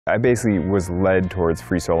I basically was led towards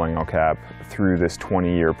free soloing El Cap through this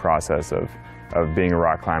 20-year process of being a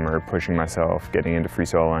rock climber, pushing myself, getting into free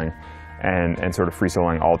soloing, and sort of free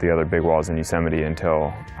soloing all the other big walls in Yosemite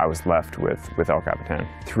until I was left with El Capitan.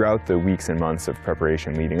 Throughout the weeks and months of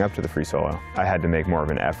preparation leading up to the free solo, I had to make more of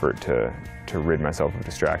an effort to rid myself of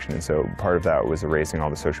distraction. And so part of that was erasing all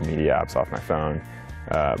the social media apps off my phone.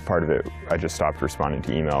 Part of it, I just stopped responding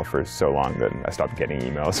to email for so long that I stopped getting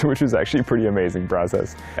emails, which was actually a pretty amazing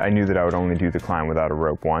process. I knew that I would only do the climb without a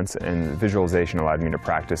rope once, and visualization allowed me to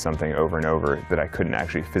practice something over and over that I couldn't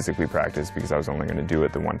actually physically practice because I was only going to do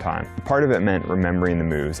it the one time. Part of it meant remembering the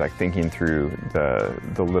moves, like thinking through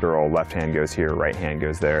the literal left hand goes here, right hand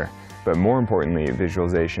goes there. But more importantly,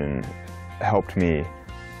 visualization helped me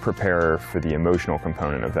prepare for the emotional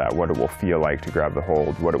component of that, what it will feel like to grab the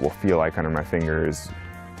hold, what it will feel like under my fingers,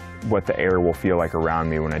 what the air will feel like around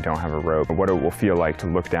me when I don't have a rope, what it will feel like to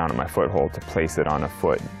look down at my foothold, to place it on a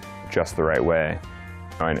foot just the right way.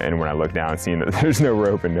 And when I look down, seeing that there's no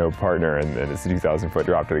rope and no partner and it's a 2,000-foot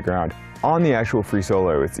drop to the ground. On the actual free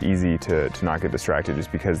solo, it's easy to not get distracted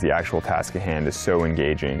just because the actual task at hand is so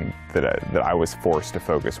engaging that I was forced to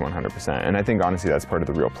focus 100%. And I think honestly that's part of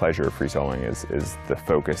the real pleasure of free soloing is the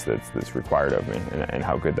focus that's required of me and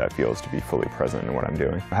how good that feels to be fully present in what I'm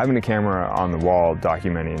doing. Having a camera on the wall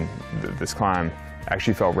documenting this climb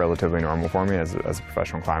actually felt relatively normal for me as a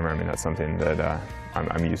professional climber. I mean, that's something that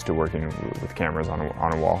I'm used to working with cameras on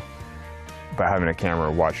a wall. But having a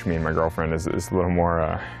camera watch me and my girlfriend is a little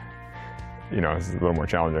more, it's a little more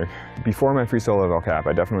challenging. Before my free solo of El Cap,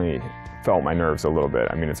 I definitely felt my nerves a little bit.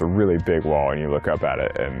 I mean, it's a really big wall and you look up at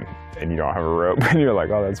it and you don't have a rope and you're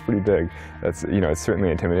like, oh, that's pretty big. That's, it's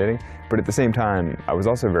certainly intimidating. But at the same time, I was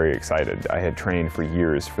also very excited. I had trained for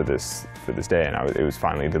years for this day, and it was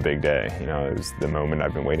finally the big day. It was the moment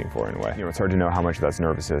I've been waiting for in a way. It's hard to know how much of that's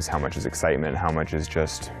nervousness, how much is excitement, how much is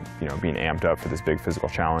just, being amped up for this big physical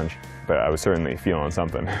challenge. But I was certainly feeling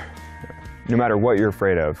something. No matter what you're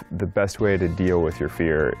afraid of, the best way to deal with your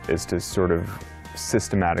fear is to sort of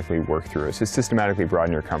systematically work through it. So systematically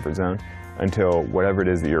broaden your comfort zone until whatever it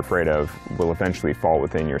is that you're afraid of will eventually fall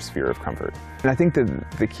within your sphere of comfort. And I think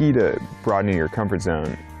that the key to broadening your comfort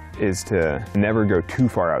zone is to never go too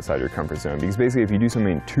far outside your comfort zone, because basically if you do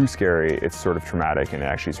something too scary, it's sort of traumatic and it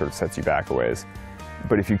actually sort of sets you back a ways.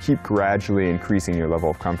 But if you keep gradually increasing your level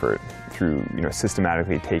of comfort through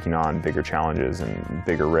systematically taking on bigger challenges and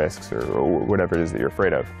bigger risks or whatever it is that you're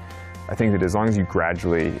afraid of, I think that as long as you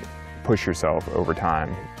gradually push yourself over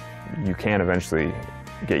time, you can eventually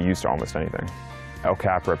get used to almost anything. El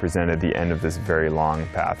Cap represented the end of this very long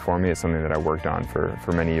path for me. It's something that I worked on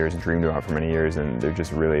for many years, dreamed about for many years, and there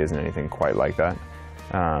just really isn't anything quite like that.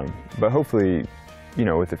 But hopefully,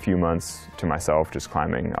 with a few months to myself just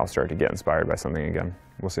climbing, I'll start to get inspired by something again.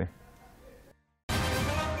 We'll see.